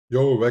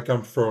Yo,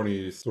 welcome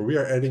Thronies. So we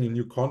are adding a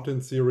new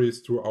content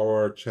series to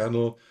our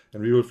channel,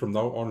 and we will from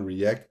now on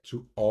react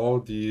to all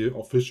the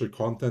official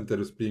content that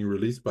is being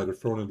released by the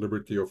Throne and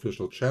Liberty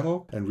official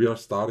channel. And we are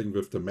starting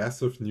with the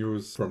massive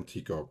news from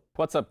Tico.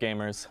 What's up,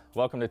 gamers?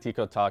 Welcome to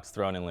Tico Talks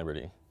Throne and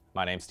Liberty.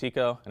 My name's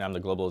Tico, and I'm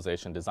the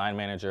Globalization Design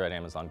Manager at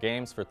Amazon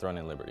Games for Throne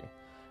and Liberty.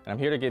 And I'm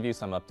here to give you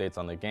some updates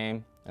on the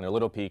game and a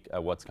little peek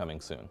at what's coming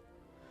soon.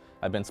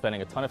 I've been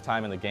spending a ton of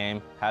time in the game,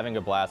 having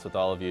a blast with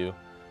all of you,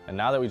 and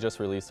now that we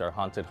just released our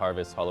Haunted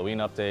Harvest Halloween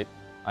update,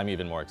 I'm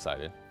even more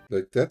excited.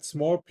 Like, that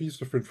small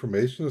piece of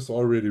information is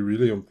already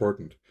really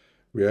important.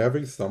 We are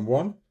having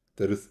someone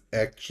that is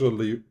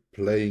actually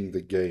playing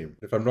the game.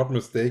 If I'm not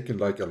mistaken,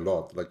 like a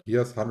lot. Like, he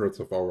has hundreds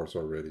of hours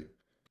already.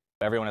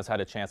 Everyone has had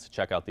a chance to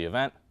check out the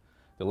event.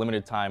 The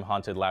limited time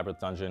Haunted Labyrinth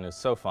Dungeon is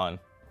so fun,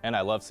 and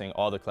I love seeing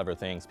all the clever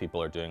things people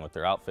are doing with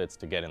their outfits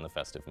to get in the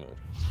festive mood.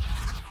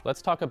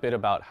 Let's talk a bit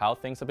about how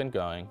things have been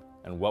going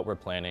and what we're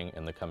planning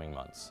in the coming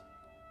months.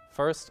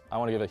 First, I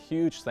want to give a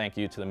huge thank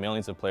you to the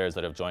millions of players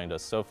that have joined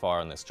us so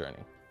far on this journey.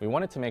 We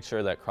wanted to make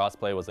sure that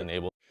crossplay was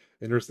enabled.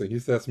 Interesting. He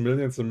says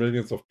millions and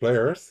millions of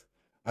players.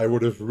 I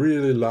would have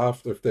really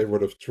loved if they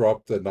would have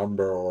dropped a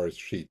number or a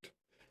sheet.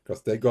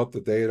 Because they got the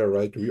data,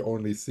 right? We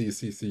only see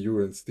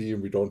CCU and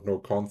Steam. We don't know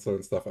console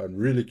and stuff. I'm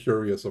really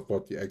curious of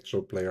what the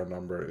actual player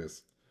number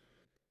is.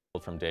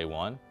 From day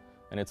one,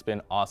 and it's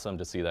been awesome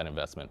to see that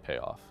investment pay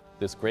off.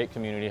 This great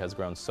community has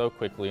grown so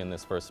quickly in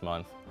this first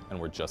month, and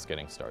we're just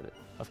getting started.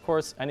 Of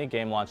course, any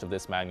game launch of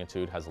this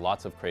magnitude has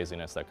lots of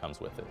craziness that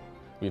comes with it.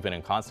 We've been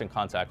in constant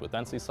contact with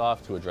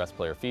NCSoft to address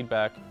player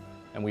feedback,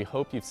 and we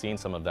hope you've seen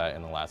some of that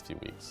in the last few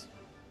weeks.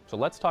 So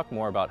let's talk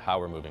more about how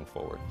we're moving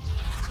forward.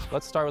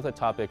 Let's start with a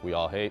topic we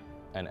all hate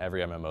and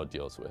every MMO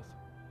deals with: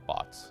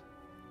 bots.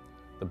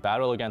 The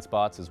battle against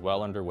bots is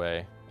well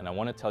underway, and I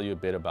want to tell you a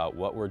bit about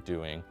what we're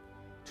doing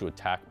to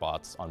attack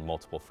bots on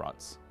multiple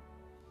fronts.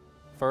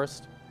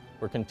 First,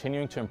 we're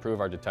continuing to improve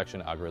our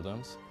detection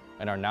algorithms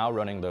and are now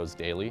running those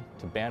daily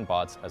to ban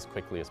bots as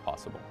quickly as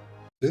possible.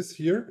 This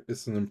here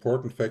is an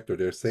important factor.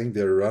 They're saying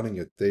they're running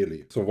it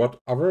daily. So what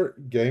other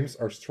games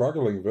are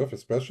struggling with,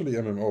 especially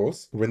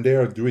MMOs, when they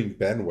are doing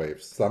ban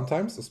waves.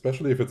 Sometimes,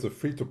 especially if it's a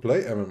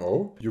free-to-play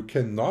MMO, you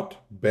cannot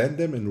ban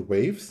them in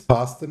waves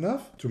fast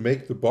enough to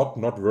make the bot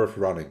not worth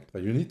running.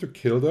 You need to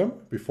kill them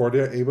before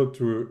they're able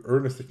to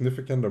earn a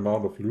significant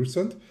amount of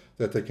lucent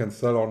that they can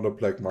sell on the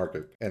black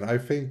market. And I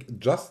think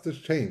just this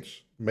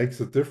change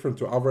makes it different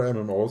to other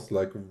MMOs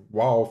like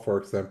WoW, for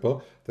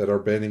example, that are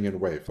banning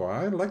in waves. So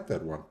I like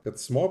that one.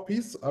 It's a small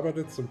piece, but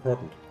it's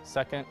important.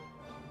 Second,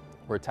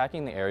 we're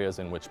attacking the areas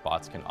in which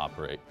bots can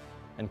operate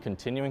and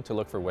continuing to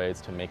look for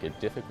ways to make it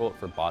difficult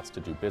for bots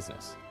to do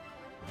business.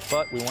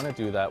 But we want to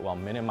do that while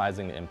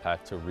minimizing the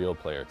impact to real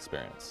player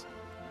experience.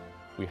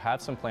 We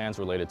have some plans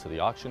related to the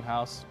auction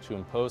house to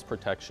impose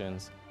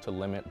protections to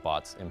limit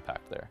bots'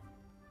 impact there.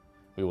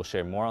 We will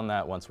share more on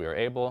that once we are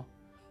able,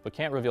 but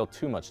can't reveal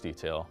too much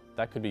detail.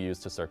 That could be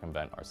used to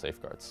circumvent our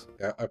safeguards.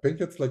 Yeah, I think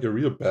it's like a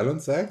real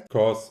balance act,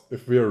 because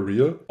if we are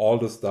real, all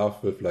the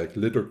stuff with like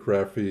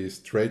lithographies,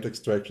 trait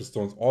extraction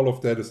stones, all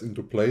of that is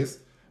into place,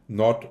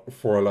 not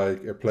for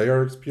like a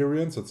player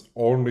experience. It's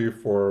only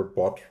for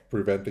bot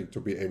preventing to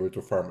be able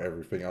to farm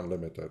everything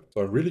unlimited.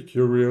 So I'm really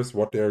curious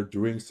what they're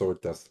doing so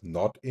it does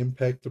not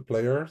impact the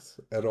players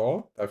at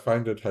all. I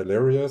find it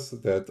hilarious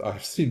that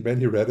I've seen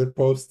many Reddit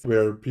posts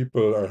where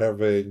people are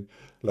having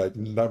like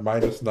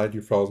minus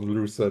 90,000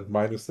 lucent,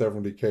 minus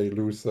 70k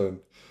lucent,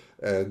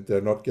 and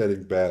they're not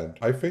getting banned.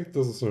 I think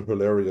this is a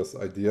hilarious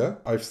idea.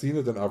 I've seen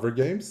it in other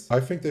games. I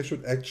think they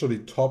should actually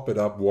top it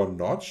up one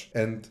notch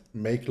and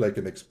make like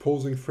an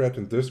exposing thread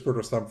in Discord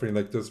or something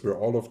like this where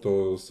all of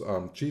those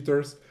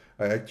cheaters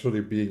are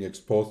actually being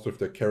exposed with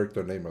their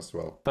character name as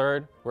well.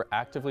 Third, we're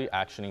actively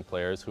actioning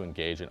players who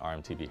engage in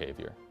RMT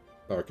behavior.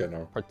 Okay,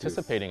 now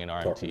Participating in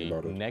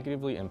RMT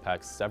negatively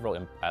impacts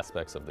several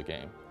aspects of the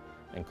game,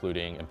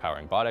 including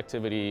empowering bot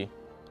activity,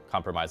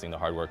 compromising the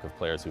hard work of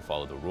players who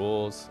follow the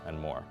rules, and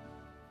more.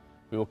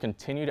 We will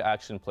continue to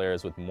action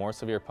players with more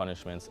severe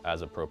punishments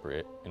as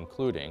appropriate,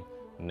 including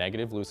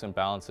negative lucent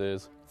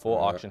balances, full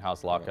auction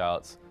house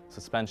lockouts,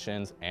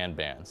 suspensions, and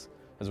bans,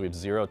 as we have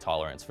zero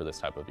tolerance for this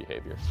type of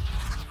behavior.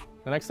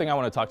 The next thing I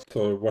want to talk to.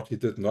 So what he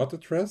did not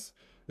address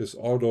is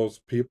all those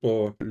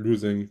people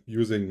using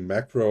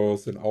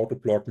macros and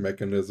auto-block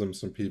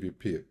mechanisms in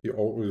PvP.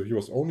 He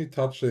was only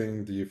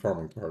touching the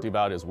farming part.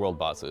 About is world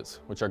bosses,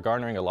 which are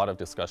garnering a lot of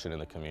discussion in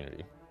the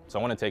community. So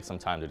I want to take some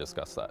time to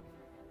discuss that.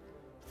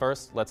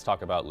 First, let's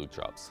talk about loot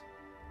drops.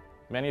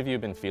 Many of you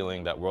have been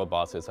feeling that world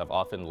bosses have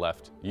often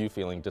left you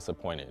feeling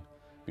disappointed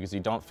because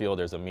you don't feel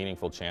there's a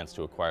meaningful chance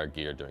to acquire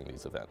gear during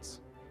these events.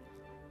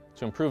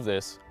 To improve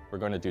this, we're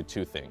going to do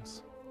two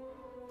things.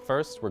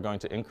 First, we're going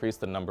to increase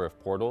the number of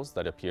portals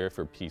that appear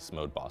for Peace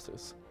Mode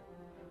bosses.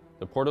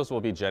 The portals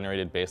will be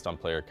generated based on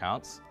player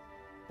counts,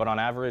 but on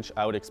average,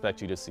 I would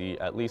expect you to see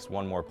at least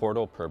one more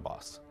portal per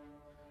boss.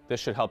 This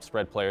should help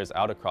spread players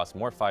out across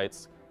more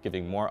fights,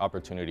 giving more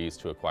opportunities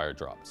to acquire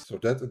drops. So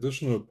that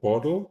additional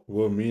portal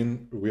will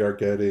mean we are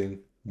getting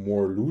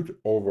more loot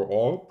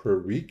overall per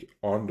week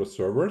on the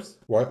servers.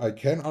 While I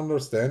can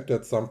understand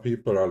that some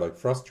people are like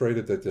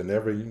frustrated that they're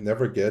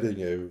never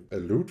getting a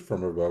loot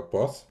from a world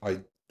boss,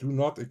 I do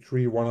not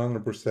agree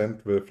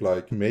 100% with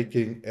like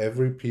making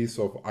every piece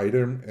of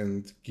item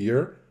and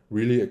gear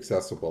really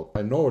accessible.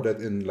 I know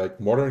that in like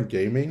modern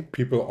gaming,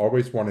 people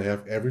always want to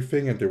have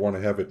everything and they want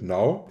to have it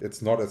now.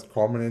 It's not as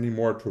common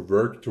anymore to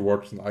work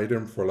towards an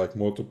item for like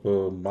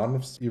multiple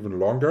months, even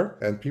longer,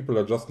 and people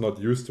are just not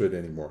used to it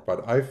anymore.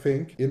 But I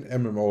think in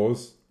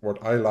MMOs,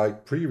 what I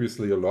liked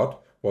previously a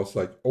lot was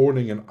like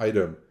owning an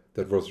item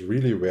that was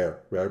really rare,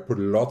 where I put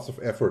lots of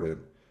effort in.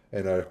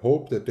 And I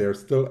hope that they're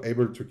still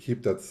able to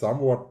keep that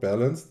somewhat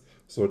balanced,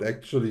 so it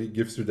actually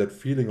gives you that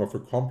feeling of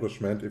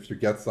accomplishment if you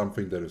get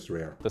something that is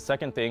rare. The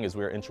second thing is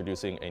we're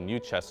introducing a new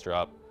chest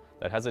drop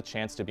that has a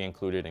chance to be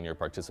included in your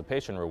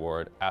participation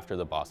reward after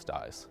the boss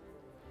dies.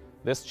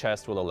 This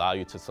chest will allow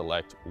you to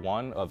select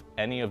one of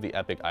any of the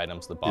epic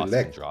items the boss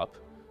can drop,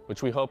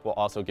 which we hope will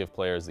also give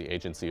players the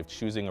agency of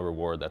choosing a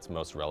reward that's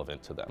most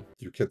relevant to them.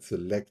 You can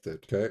select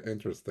it. Okay,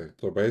 interesting.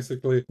 So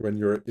basically, when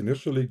you're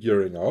initially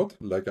gearing out,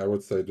 like I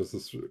would say, this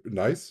is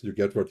nice, you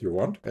get what you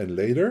want, and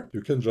later you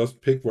can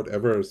just pick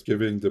whatever is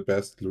giving the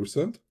best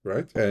lucent,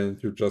 right?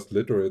 And you just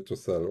litter it to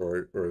sell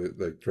or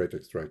like trade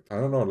extract. I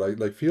don't know,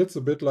 like feels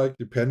a bit like,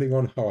 depending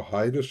on how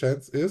high the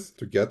chance is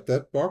to get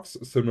that box,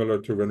 similar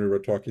to when we were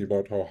talking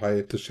about how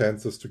high the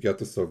chance is to get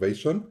the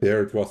salvation.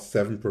 There it was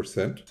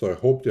 7%. So I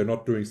hope they're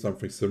not doing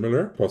something similar,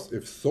 because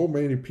if so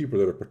many people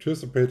that are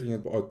participating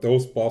in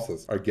those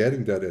bosses are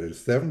getting that at a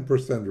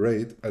 7%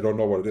 rate, I don't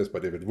know what it is,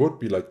 but if it would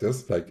be like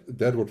this, like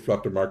that would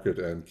flood the market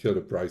and kill the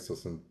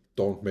prices and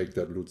don't make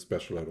that loot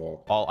special at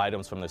all. All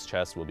items from this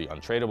chest will be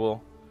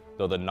untradeable,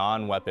 though the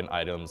non-weapon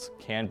items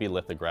can be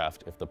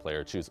lithographed if the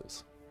player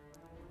chooses.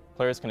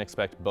 Players can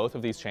expect both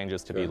of these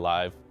changes to be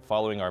live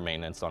following our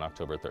maintenance on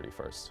October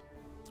 31st.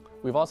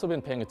 We've also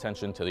been paying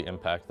attention to the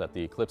impact that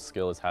the Eclipse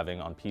skill is having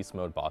on Peace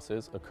Mode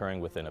bosses occurring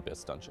within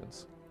Abyss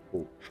dungeons.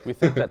 We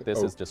think that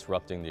this is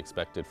disrupting the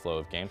expected flow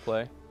of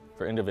gameplay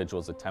for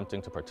individuals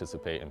attempting to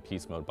participate in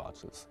Peace Mode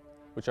bosses,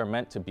 which are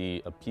meant to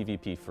be a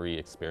PvP-free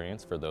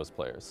experience for those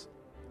players.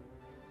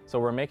 So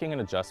we're making an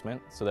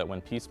adjustment so that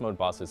when Peace Mode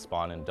bosses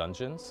spawn in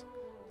dungeons,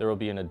 there will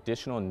be an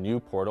additional new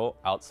portal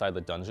outside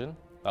the dungeon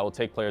that will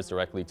take players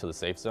directly to the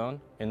safe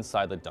zone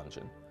inside the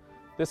dungeon.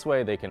 This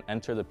way they can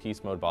enter the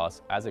Peace Mode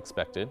boss as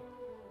expected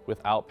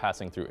without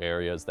passing through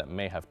areas that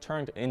may have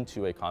turned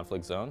into a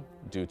conflict zone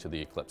due to the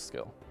Eclipse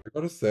skill. I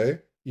gotta say,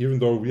 even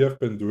though we have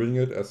been doing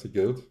it as a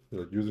guild,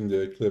 like using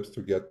the Eclipse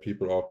to get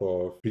people off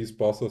of peace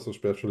bosses,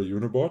 especially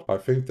Unibot, I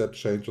think that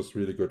change is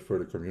really good for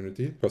the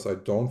community, because I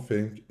don't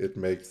think it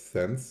makes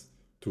sense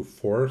to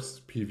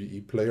force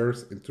PvE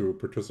players into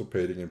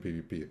participating in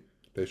PvP.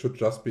 They should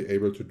just be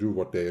able to do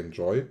what they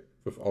enjoy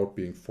without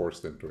being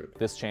forced into it.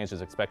 This change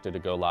is expected to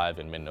go live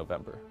in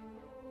mid-November.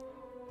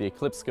 The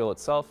Eclipse skill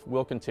itself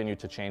will continue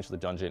to change the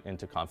dungeon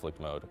into conflict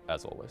mode,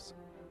 as always.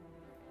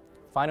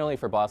 Finally,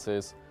 for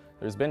bosses,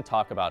 there's been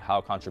talk about how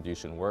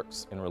contribution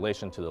works in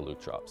relation to the loot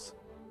drops.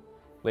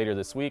 Later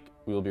this week,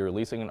 we will be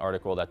releasing an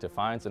article that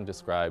defines and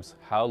describes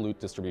how loot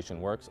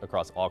distribution works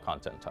across all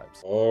content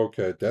types.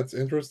 Okay, that's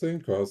interesting,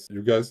 because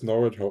you guys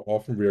know it, how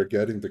often we are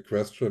getting the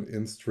question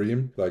in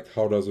stream, like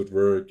how does it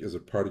work? Is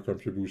it party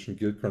contribution,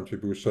 guild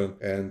contribution?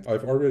 And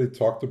I've already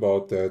talked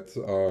about that,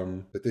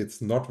 that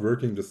it's not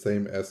working the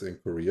same as in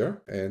Korea,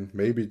 and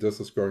maybe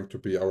this is going to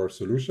be our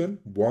solution.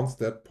 Once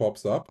that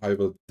pops up, I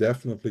will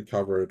definitely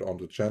cover it on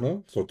the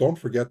channel. So don't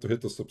forget to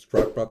hit the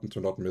subscribe button to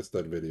not miss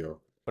that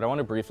video. But I want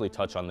to briefly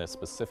touch on this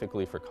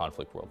specifically for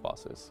Conflict World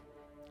bosses.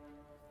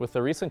 With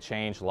the recent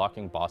change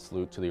locking boss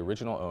loot to the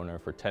original owner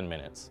for 10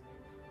 minutes,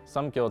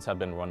 some guilds have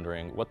been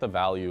wondering what the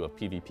value of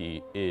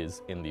PvP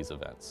is in these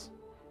events.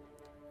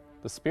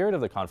 The spirit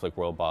of the Conflict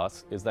World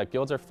boss is that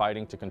guilds are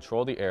fighting to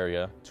control the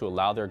area to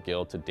allow their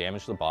guild to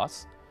damage the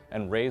boss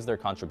and raise their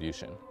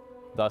contribution,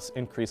 thus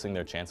increasing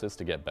their chances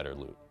to get better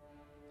loot.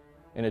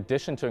 In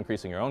addition to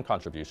increasing your own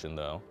contribution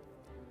though,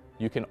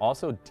 you can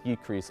also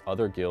decrease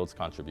other guilds'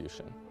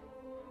 contribution.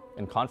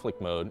 In conflict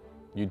mode,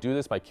 you do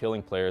this by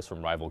killing players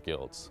from rival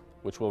guilds,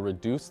 which will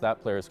reduce that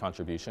player's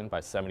contribution by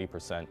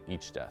 70%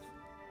 each death.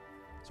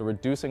 So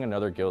reducing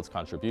another guild's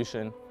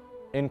contribution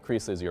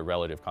increases your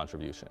relative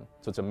contribution.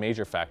 So it's a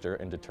major factor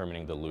in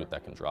determining the loot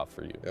that can drop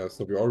for you. Yeah,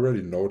 so we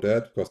already know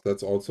that, because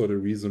that's also the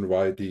reason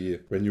why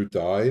when you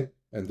die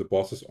and the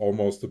boss is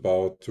almost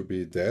about to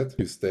be dead,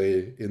 you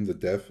stay in the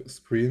death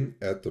screen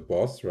at the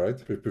boss, right?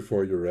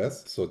 Before you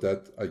rest. So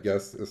that, I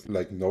guess, is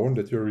like known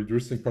that you're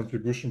reducing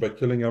contribution by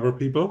killing other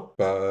people.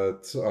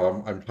 But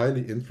I'm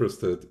highly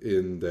interested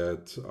in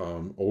that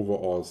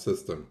overall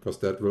system, because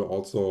that will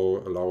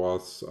also allow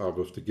us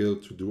with the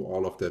guild to do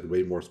all of that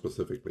way more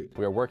specifically.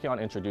 We are working on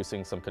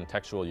introducing some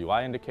contextual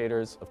UI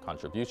indicators of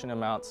contribution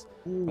amounts,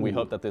 and we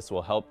hope that this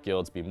will help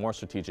guilds be more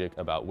strategic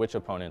about which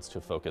opponents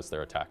to focus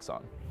their attacks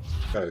on.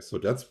 Okay, so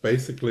that's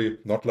basically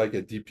not like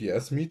a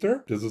DPS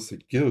meter. This is a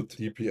guild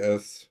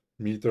DPS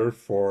meter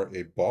for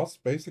a boss,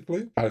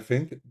 basically. I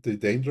think the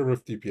danger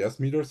with DPS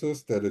meters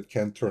is that it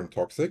can turn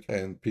toxic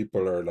and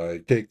people are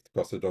like kicked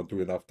because they don't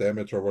do enough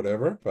damage or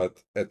whatever.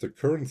 But at the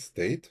current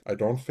state, I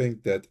don't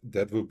think that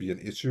that will be an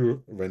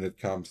issue when it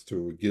comes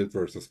to guild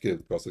versus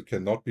guild, because it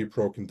cannot be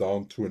broken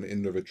down to an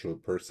individual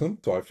person.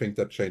 So I think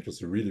that change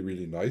is really,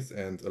 really nice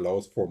and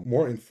allows for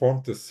more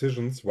informed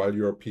decisions while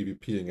you're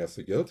PvPing as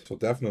a guild. So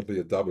definitely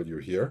a W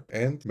here.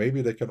 And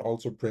maybe they can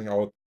also bring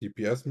out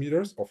DPS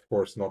meters, of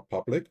course not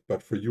public,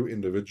 but for you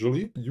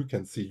individually, you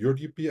can see your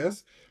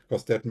DPS,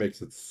 because that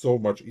makes it so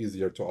much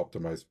easier to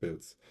optimize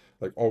builds.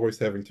 Like always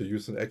having to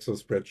use an Excel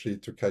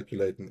spreadsheet to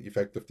calculate an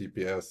effective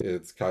DPS,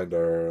 it's kind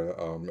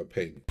of a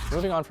pain.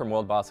 Moving on from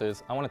world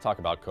bosses, I want to talk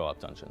about co-op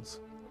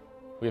dungeons.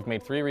 We have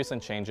made 3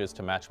 recent changes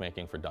to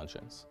matchmaking for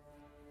dungeons.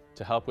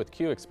 To help with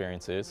queue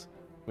experiences,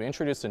 we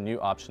introduced a new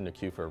option to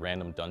queue for a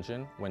random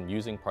dungeon when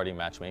using party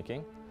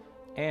matchmaking,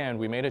 and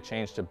we made a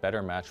change to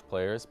better match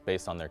players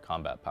based on their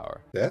combat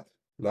power. That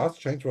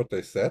last change, what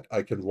they said,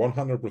 I can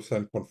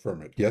 100%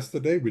 confirm it.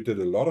 Yesterday, we did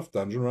a lot of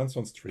dungeon runs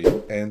on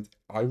stream, and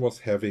I was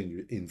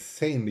having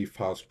insanely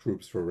fast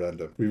groups for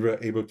random. We were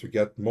able to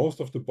get most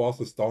of the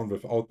bosses down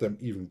without them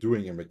even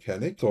doing a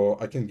mechanic, so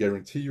I can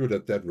guarantee you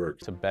that that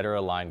works. To better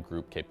align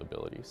group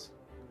capabilities.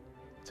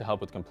 To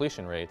help with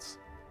completion rates,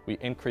 we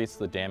increased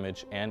the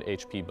damage and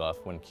HP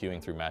buff when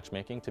queuing through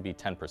matchmaking to be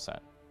 10%,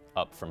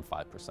 up from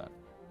 5%.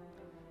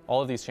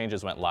 All of these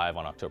changes went live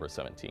on October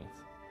 17th.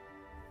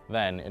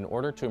 Then, in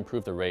order to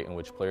improve the rate in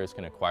which players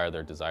can acquire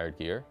their desired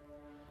gear,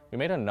 we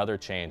made another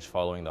change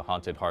following the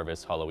Haunted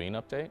Harvest Halloween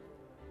update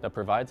that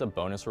provides a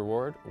bonus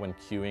reward when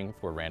queuing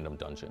for random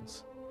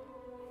dungeons.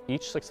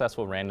 Each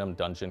successful random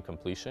dungeon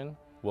completion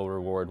will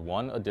reward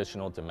 1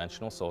 additional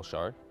dimensional soul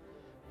shard,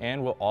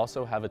 and will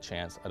also have a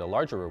chance at a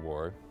larger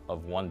reward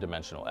of 1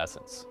 dimensional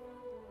essence.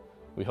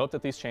 We hope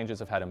that these changes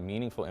have had a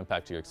meaningful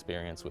impact to your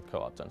experience with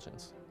co-op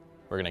dungeons.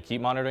 We're going to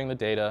keep monitoring the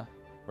data,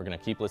 we're going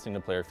to keep listening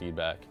to player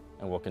feedback,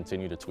 and we'll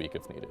continue to tweak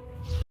if needed.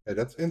 Hey,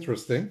 that's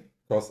interesting,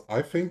 because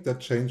I think that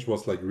change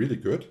was like really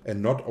good,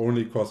 and not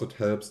only because it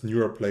helps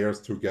newer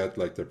players to get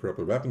like their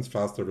purple weapons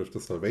faster with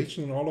the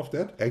salvation and all of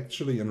that,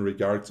 actually in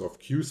regards of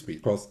queue speed,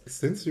 because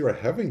since you are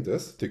having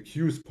this, the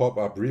queues pop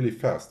up really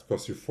fast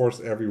because you force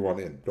everyone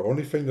in. The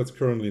only thing that's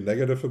currently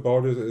negative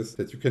about it is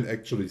that you can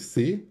actually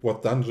see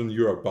what dungeon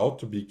you're about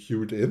to be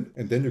queued in,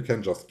 and then you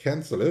can just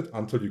cancel it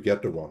until you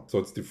get the one. So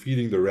it's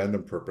defeating the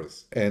random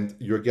purpose, and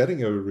you're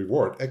getting a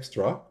reward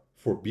extra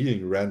for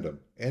being random.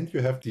 And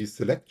you have the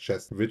select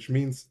chest, which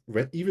means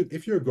even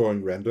if you're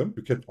going random,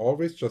 you can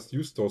always just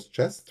use those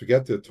chests to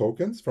get the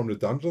tokens from the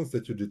dungeons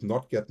that you did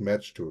not get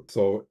matched to.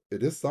 So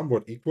it is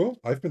somewhat equal.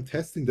 I've been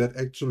testing that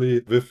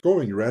actually with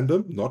going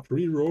random, not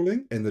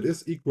re-rolling, and it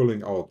is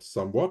equaling out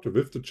somewhat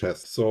with the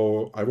chest.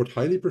 So I would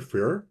highly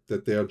prefer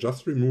that they are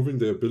just removing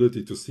the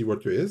ability to see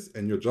what you is,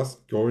 and you're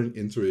just going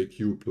into a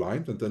queue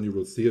blind, and then you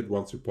will see it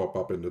once you pop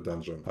up in the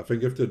dungeon. I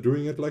think if they're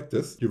doing it like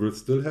this, you will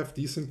still have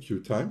decent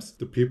queue times.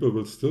 The people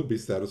will still be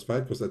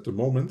satisfied, because at the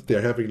moment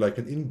they're having like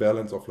an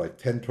imbalance of like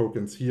 10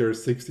 tokens here,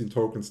 16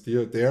 tokens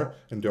there,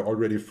 and they're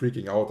already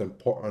freaking out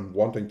and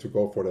wanting to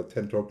go for that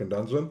 10 token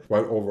dungeon,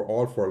 while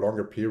overall for a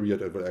longer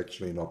period it will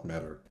actually not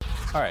matter.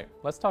 All right,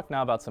 let's talk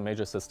now about some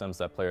major systems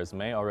that players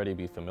may already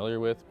be familiar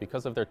with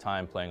because of their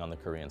time playing on the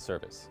Korean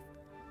service.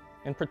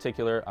 In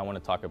particular, I want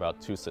to talk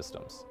about 2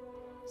 systems,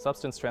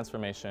 Substance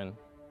Transformation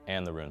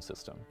and the Rune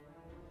system.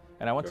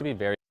 And I want to be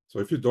very So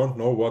if you don't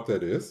know what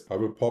that is, I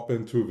will pop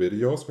in 2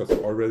 videos, because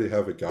I already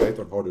have a guide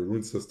on how the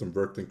rune system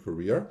worked in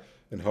Korea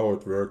and how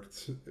it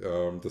worked,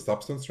 the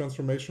substance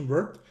transformation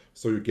worked.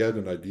 So you get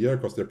an idea,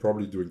 because they're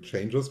probably doing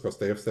changes, because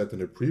they have said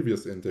in a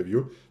previous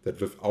interview that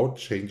without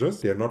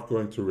changes, they're not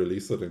going to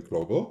release it in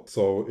global.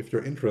 So if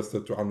you're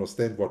interested to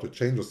understand what the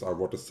changes are,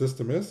 what the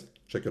system is,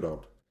 check it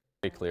out.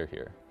 Very clear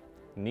here.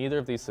 Neither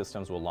of these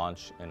systems will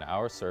launch in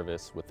our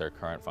service with their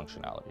current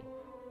functionality.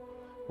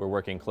 We're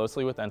working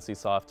closely with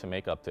NCSoft to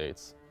make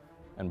updates,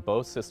 and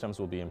both systems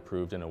will be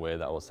improved in a way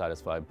that will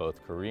satisfy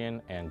both Korean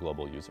and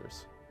global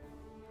users.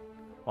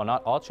 While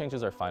not all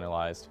changes are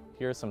finalized,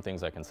 here are some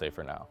things I can say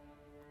for now.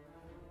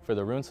 For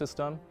the Rune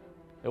system,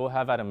 it will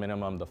have at a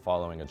minimum the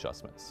following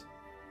adjustments.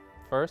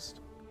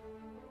 First,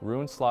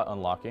 Rune slot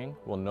unlocking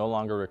will no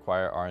longer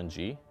require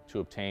RNG to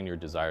obtain your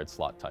desired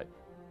slot type.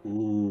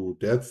 Ooh,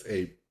 that's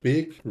a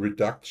big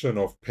reduction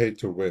of pay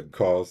to win,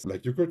 because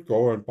like you could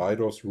go and buy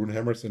those rune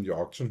hammers in your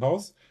auction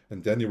house,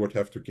 and then you would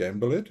have to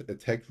gamble it.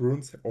 Attack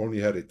runes only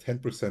had a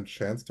 10%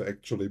 chance to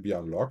actually be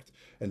unlocked,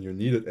 and you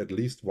needed at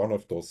least one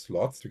of those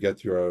slots to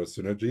get your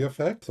synergy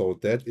effect. So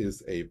that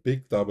is a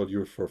big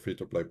W for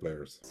free-to-play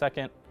players.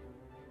 Second,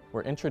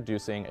 we're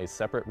introducing a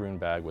separate rune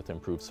bag with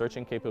improved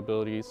searching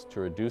capabilities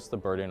to reduce the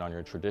burden on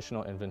your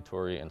traditional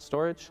inventory and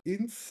storage.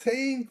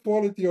 Insane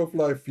quality of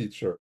life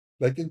feature.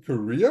 Like in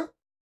Korea,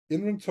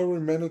 inventory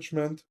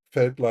management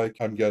felt like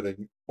I'm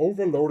getting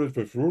overloaded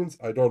with runes.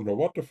 I don't know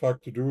what the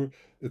fuck to do.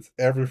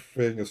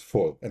 Everything is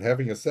full. And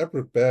having a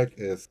separate bag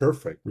is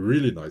perfect.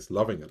 Really nice.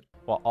 Loving it.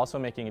 While also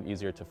making it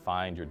easier to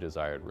find your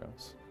desired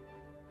runes.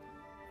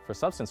 For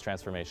substance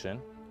transformation,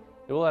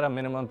 It will at a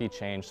minimum be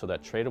changed so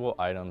that tradable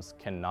items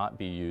cannot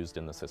be used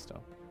in the system.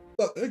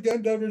 But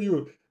again,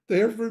 they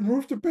have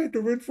removed the pay to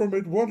win from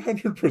it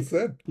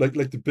 100%. Like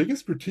the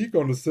biggest critique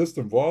on the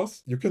system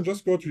was you can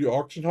just go to the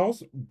auction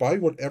house, buy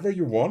whatever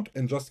you want,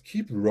 and just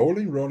keep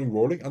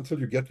rolling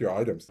until you get your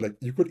items. Like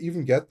you could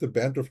even get the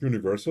Band of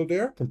Universal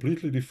there,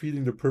 completely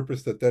defeating the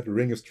purpose that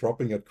ring is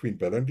dropping at Queen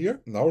Bellandir.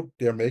 Now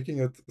they're making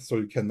it so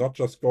you cannot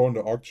just go in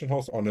the auction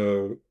house on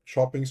a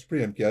shopping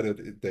spree and get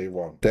it day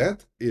one.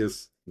 That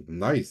is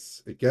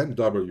nice. Again,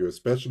 W,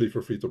 especially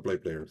for free-to-play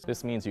players.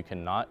 This means you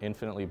cannot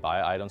infinitely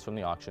buy items from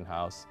the auction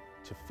house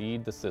to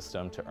feed the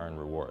system to earn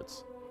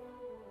rewards.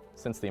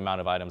 Since the amount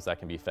of items that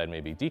can be fed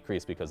may be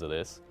decreased because of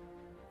this,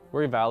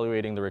 we're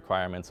evaluating the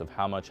requirements of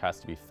how much has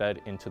to be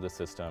fed into the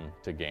system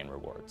to gain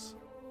rewards.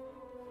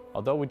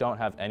 Although we don't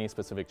have any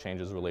specific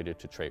changes related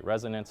to trait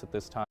resonance at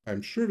this time,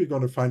 I'm sure we're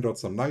going to find out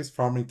some nice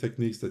farming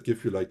techniques that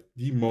give you like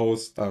the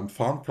most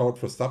farm count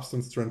for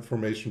substance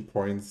transformation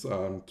points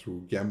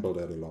to gamble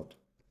that a lot.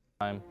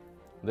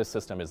 this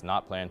system is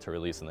not planned to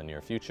release in the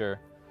near future,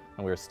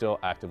 and we are still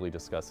actively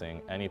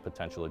discussing any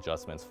potential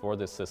adjustments for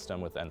this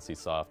system with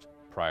NCSoft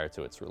prior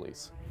to its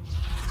release.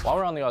 While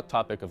we're on the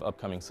topic of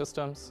upcoming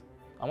systems,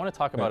 I want to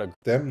talk about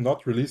them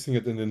not releasing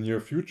it in the near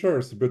future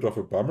is a bit of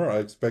a bummer. I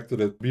expected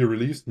it to be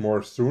released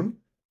more soon,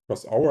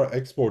 because our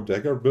Expo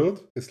Dagger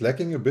build is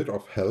lacking a bit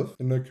of health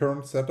in the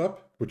current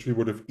setup, which we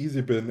would have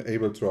easily been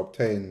able to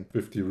obtain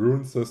with the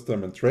rune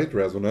system and trait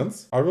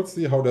resonance. I will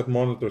see how that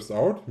monitors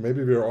out.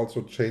 Maybe we're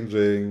also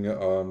changing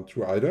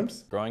 2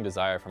 items. Growing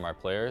desire from our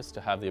players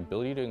to have the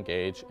ability to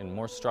engage in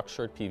more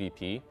structured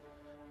PvP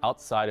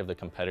outside of the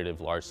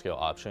competitive large-scale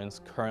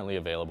options currently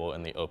available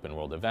in the open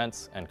world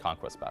events and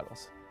conquest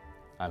battles.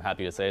 I'm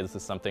happy to say this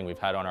is something we've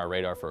had on our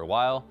radar for a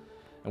while,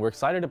 and we're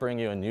excited to bring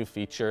you a new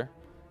feature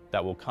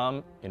that will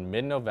come in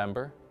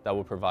mid-November that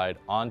will provide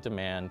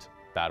on-demand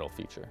battle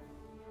feature.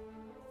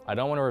 I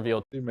don't want to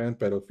reveal demand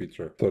battle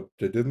feature. So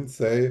they didn't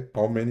say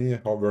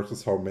how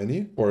versus how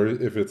many, or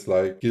if it's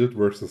like guild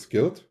versus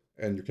guild,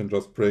 and you can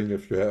just bring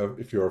if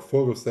you are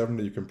full with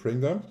 70, you can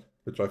bring them,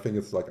 which I think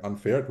is like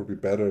unfair. It would be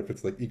better if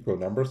it's like equal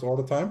numbers all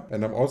the time.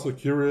 And I'm also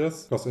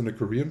curious because in the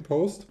Korean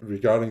post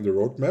regarding the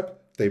roadmap,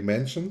 they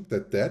mentioned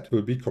that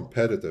will be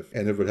competitive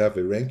and it will have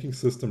a ranking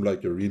system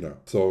like Arena.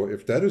 So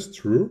if that is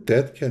true,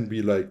 that can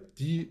be like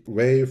the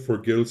way for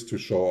guilds to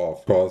show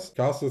off. Because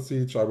Castle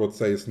Siege, I would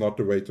say, is not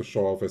the way to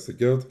show off as a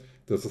guild.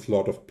 This is a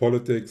lot of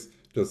politics.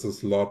 This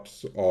is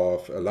lots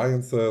of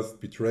alliances,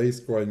 betrays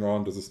going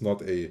on. This is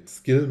not a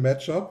skill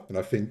matchup. And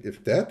I think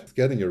if that is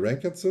getting a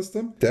ranked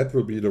system, that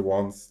will be the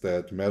ones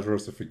that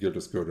measures if a guild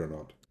is good or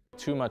not.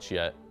 Too much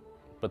yet,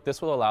 but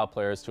this will allow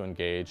players to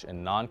engage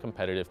in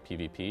non-competitive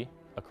PvP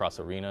across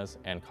arenas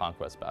and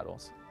conquest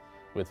battles,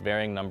 with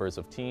varying numbers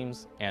of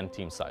teams and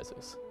team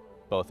sizes,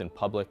 both in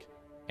public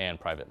and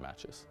private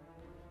matches.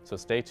 So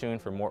stay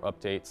tuned for more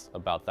updates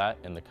about that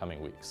in the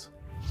coming weeks.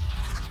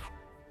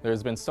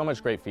 There's been so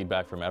much great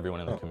feedback from everyone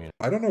in the community.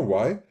 I don't know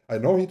why. I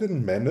know he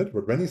didn't mean it,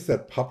 but when he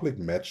said public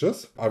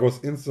matches, I was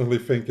instantly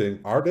thinking,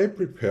 are they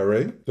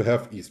preparing to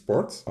have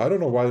esports? I don't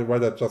know why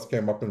that just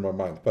came up in my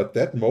mind. But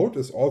that mode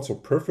is also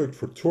perfect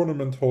for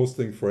tournament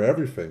hosting, for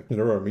everything. You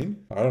know what I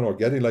mean? I don't know,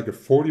 getting like a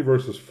 40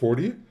 versus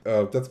 40,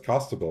 that's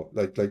castable.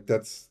 Like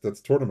that's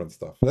tournament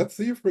stuff. Let's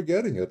see if we're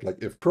getting it. Like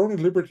if Throne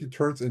and Liberty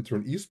turns into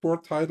an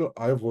esport title,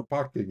 I would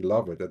fucking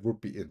love it. That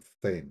would be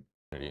insane.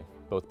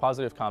 Both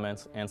positive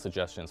comments and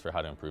suggestions for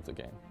how to improve the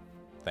game.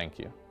 Thank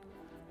you.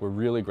 We're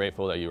really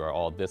grateful that you are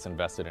all this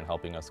invested in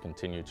helping us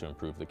continue to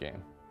improve the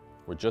game.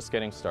 We're just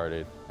getting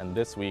started, and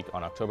this week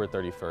on October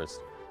 31st,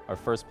 our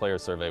first player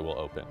survey will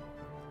open.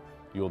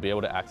 You will be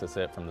able to access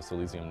it from the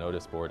Silesium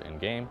notice board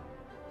in-game,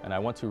 and I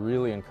want to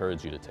really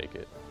encourage you to take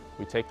it.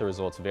 We take the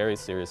results very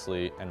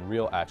seriously, and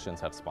real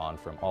actions have spawned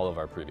from all of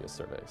our previous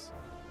surveys.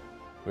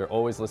 We are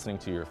always listening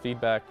to your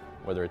feedback,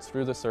 whether it's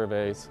through the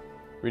surveys,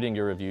 reading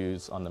your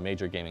reviews on the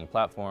major gaming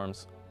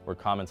platforms, or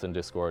comments in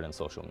Discord and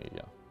social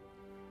media.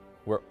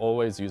 We're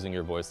always using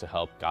your voice to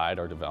help guide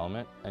our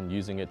development and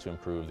using it to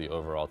improve the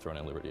overall Throne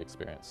and Liberty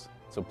experience.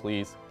 So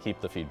please keep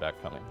the feedback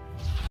coming.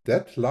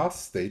 That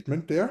last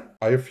statement there,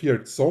 I have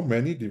heard so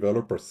many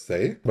developers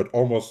say, but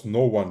almost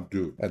no one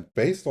do. And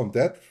based on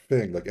that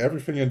thing, like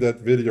everything in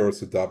that video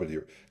is a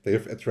W. They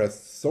have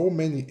addressed so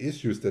many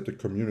issues that the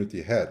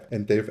community had,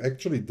 and they've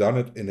actually done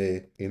it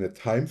in a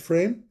time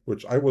frame,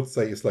 which I would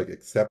say is like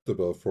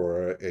acceptable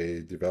for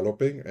a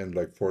developing and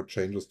like for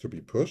changes to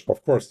be pushed.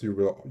 Of course,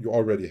 you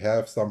already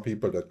have some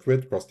people that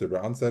quit because they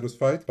were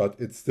unsatisfied, but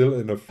it's still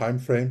in a time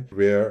frame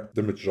where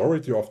the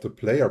majority of the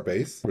player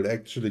base will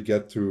actually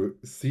get to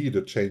see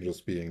the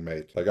changes being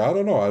made. Like, I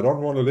don't know, I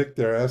don't want to lick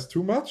their ass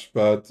too much,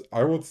 but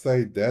I would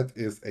say that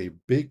is a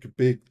big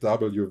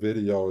W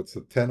video. It's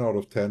a 10 out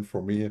of 10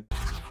 for me.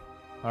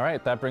 All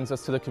right, that brings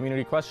us to the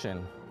community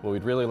question. What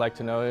we'd really like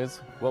to know is,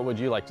 what would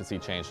you like to see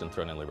changed in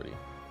Throne and Liberty?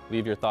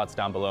 Leave your thoughts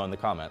down below in the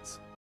comments.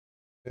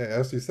 Yeah,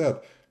 as you said,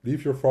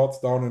 Leave your thoughts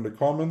down in the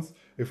comments.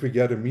 If we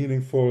get a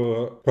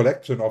meaningful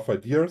collection of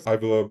ideas, I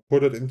will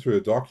put it into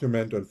a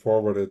document and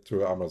forward it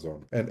to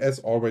Amazon. And as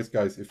always,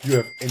 guys, if you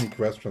have any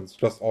questions,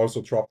 just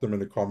also drop them in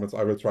the comments.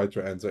 I will try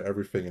to answer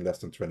everything in less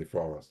than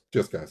 24 hours.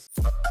 Cheers, guys.